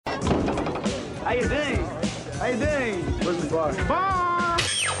How you doing? How you doing? Where's the bar? Bar!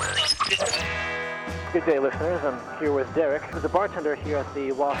 Good day, listeners. I'm here with Derek, who's a bartender here at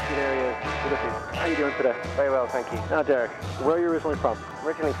the Wall Street area of Ulysses. How are you doing today? Very well, thank you. Now, Derek, where are you originally from?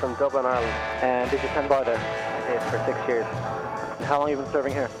 Originally from Dublin, Ireland. And did you tend bar there? I did for 6 years. And how long have you been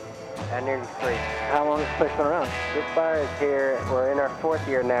serving here? Nearly 3. How long has this place been around? This bar is here, we're in our 4th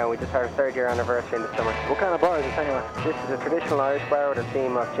year now. We just had our 3rd year anniversary in the summer. What kind of bar is this anyway? This is a traditional Irish bar with a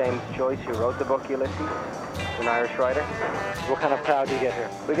theme of James Joyce, who wrote the book Ulysses, an Irish writer. What kind of crowd do you get here?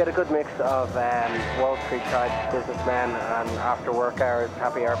 We get a good mix of Wall Street type businessmen and after work hours,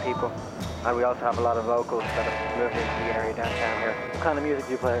 happy hour people. And we also have a lot of locals that have moved into the area downtown here. What kind of music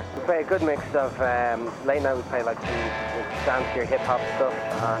do you play? We play a good mix of, late night we play like some dancier hip-hop stuff,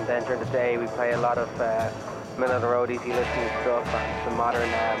 and then during the day we play a lot of Middle of the Road, easy listening stuff, and some modern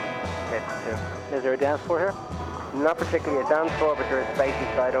hits too. Is there a dance floor here? Not particularly a dance floor, but there is space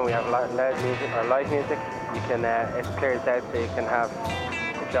inside and we have loud music, or live music. You can, it clears out so you can have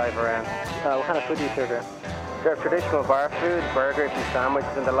a jive around. What kind of food do you serve here? We have traditional bar food, burgers and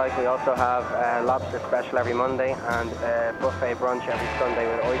sandwiches and the like. We also have lobster special every Monday and buffet brunch every Sunday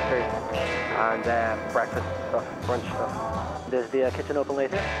with oysters and breakfast stuff, brunch stuff. Is the kitchen open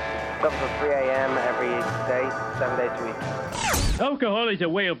late here? It's open till 3 a.m. every day, 7 days a week. Alcohol is a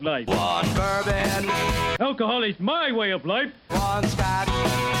way of life. One bourbon. Alcohol is my way of life. One scotch.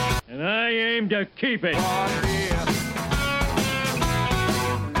 And I aim to keep it. One beer.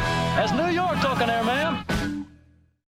 That's New York talking there, ma'am.